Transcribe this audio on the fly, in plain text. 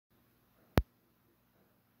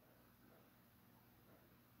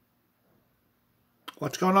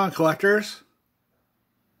What's going on, collectors?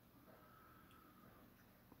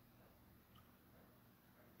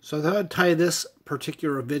 So I thought I'd tie this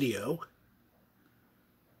particular video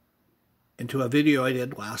into a video I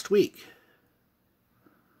did last week,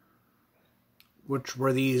 which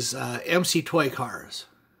were these MC toy cars.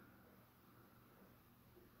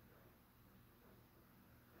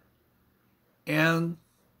 And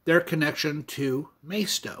their connection to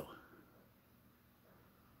Maisto.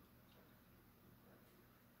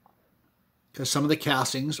 Because some of the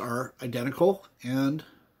castings are identical and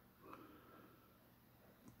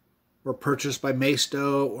were purchased by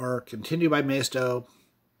Maisto or continue by Maisto.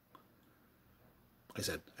 Like I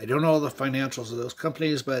said, I don't know the financials of those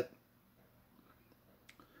companies, but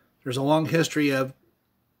there's a long history of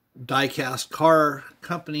die-cast car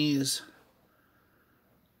companies,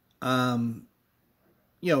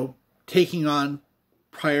 taking on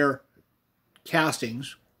prior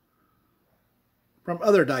castings from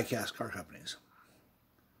other die-cast car companies.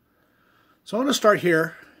 So I want to start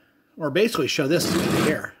here, or basically show this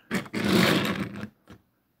here,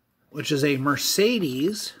 which is a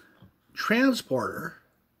Mercedes transporter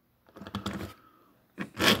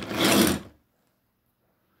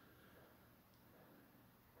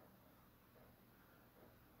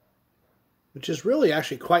which is really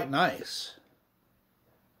actually quite nice.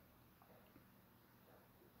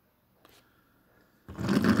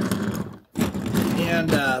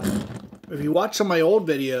 And if you watch some of my old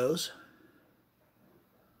videos,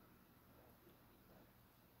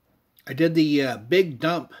 I did the big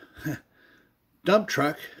dump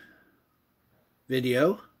truck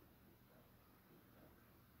video,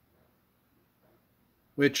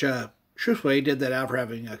 which truthfully did that after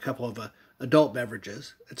having a couple of adult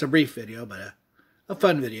beverages. It's a brief video, but a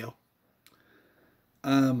fun video.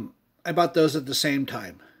 I bought those at the same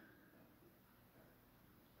time.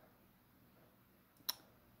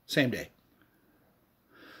 Same day.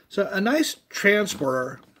 So a nice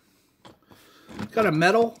transporter. It's got a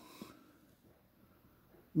metal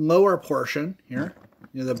lower portion here.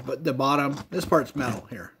 You know, the bottom, this part's metal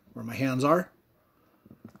here, where my hands are.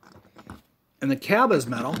 And the cab is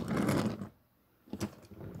metal.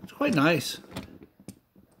 It's quite nice.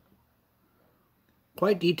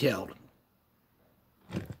 Quite detailed.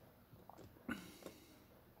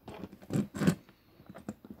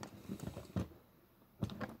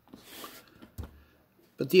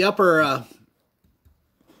 But the upper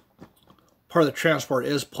part of the transport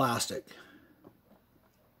is plastic.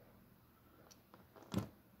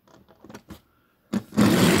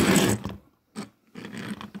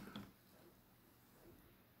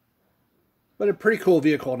 But a pretty cool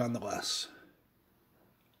vehicle nonetheless.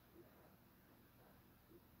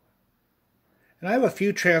 And I have a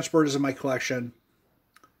few transporters in my collection,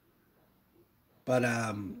 but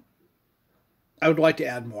I would like to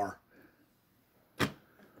add more.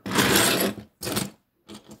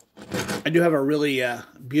 I do have a really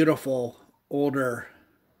beautiful older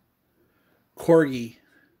Corgi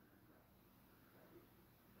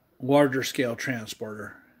larger scale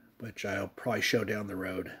transporter, which I'll probably show down the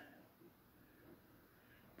road.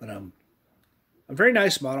 But a very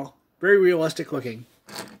nice model, very realistic looking.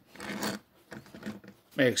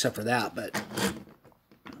 Maybe except for that, but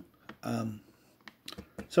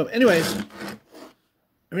so anyways,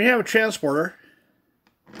 when you have a transporter,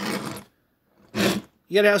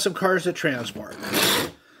 you gotta have some cars to transport.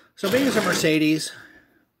 So being as a Mercedes,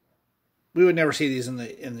 we would never see these in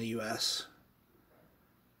the US.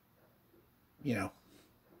 You know.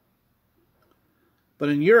 But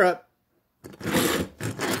in Europe,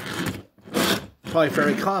 probably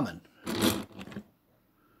fairly common.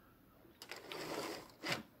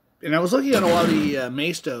 And I was looking at a lot of the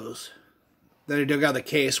Maistos that I dug out of the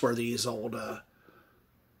case where these old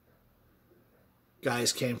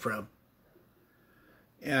guys came from.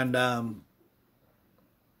 And I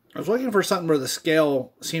was looking for something where the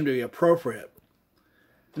scale seemed to be appropriate.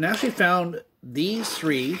 And I actually found these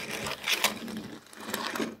three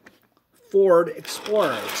Ford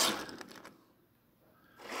Explorers.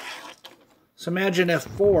 So imagine if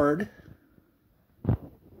Ford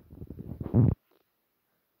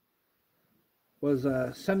was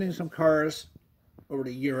sending some cars over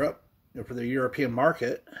to Europe, for the European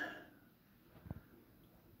market.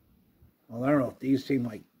 Well, I don't know if these seem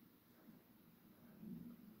like,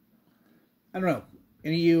 I don't know,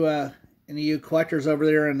 any of you collectors over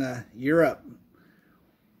there in Europe,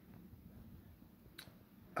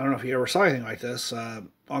 I don't know if you ever saw anything like this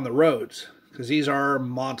on the roads, because these are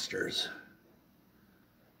monsters.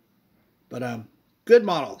 But good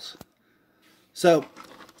models. So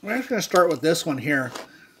we're actually going to start with this one here,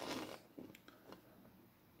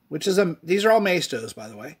 which is these are all Maistos, by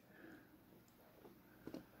the way.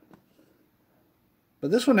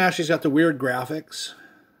 But this one actually's got the weird graphics.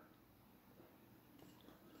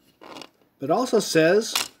 But it also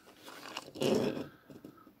says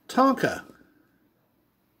Tonka.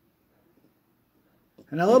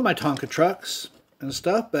 And I love my Tonka trucks and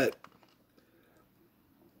stuff, but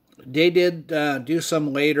they did do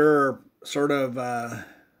some later sort of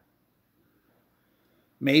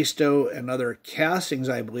Maisto and other castings,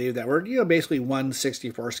 I believe, that were, you know, basically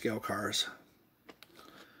 1/64 scale cars.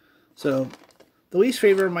 So the least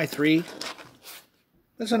favorite of my three.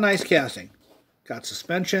 That's a nice casting. Got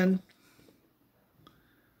suspension.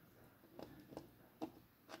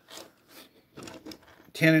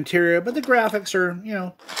 Tan interior, but the graphics are,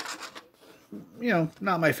 you know,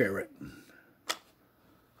 not my favorite.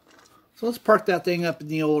 So let's park that thing up in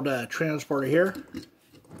the old transporter here.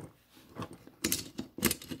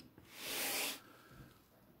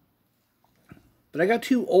 But I got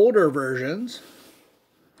two older versions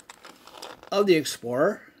of the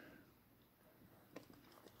Explorer.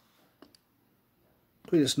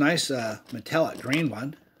 Look at this nice metallic green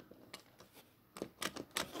one.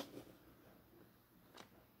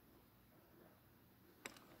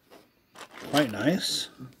 Quite nice.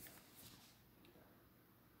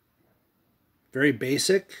 Very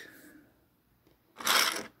basic.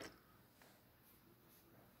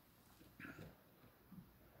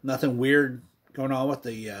 Nothing weird going on with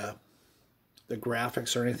the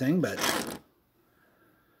graphics or anything, but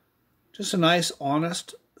just a nice,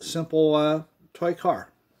 honest, simple toy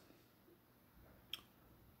car,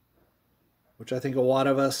 which I think a lot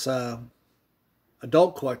of us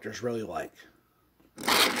adult collectors really like.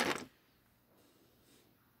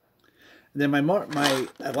 And then I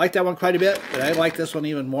like that one quite a bit, but I like this one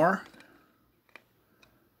even more.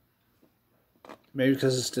 Maybe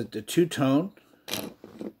because it's the two-tone.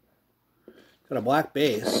 Got a black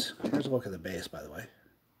base. Here's a look at the base, by the way.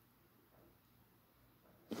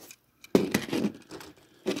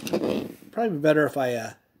 Probably be better if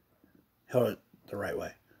I held it the right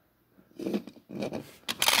way.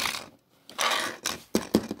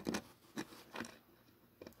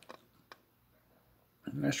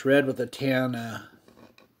 Nice red with a tan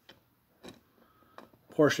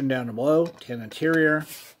portion down below. Tan interior.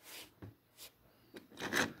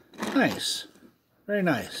 Nice. Very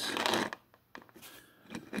nice.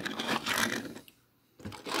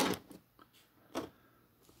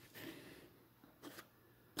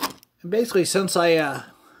 And basically, since I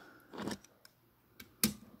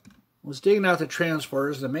was digging out the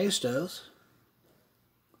transporters, the Maistos,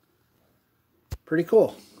 pretty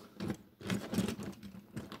cool.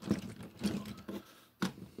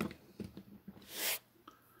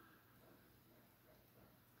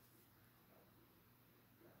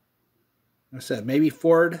 Like I said, maybe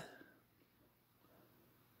Ford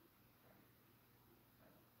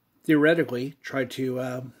theoretically tried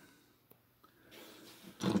to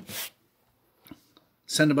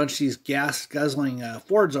send a bunch of these gas-guzzling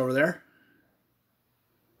Fords over there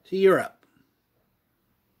to Europe.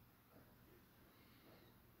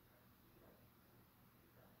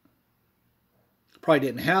 Probably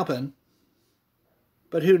didn't happen,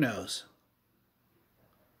 but who knows?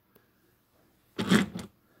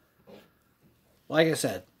 Like I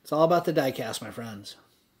said, it's all about the die-cast, my friends.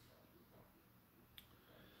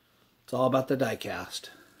 It's all about the die-cast.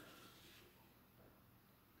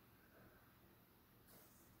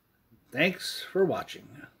 Thanks for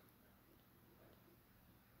watching.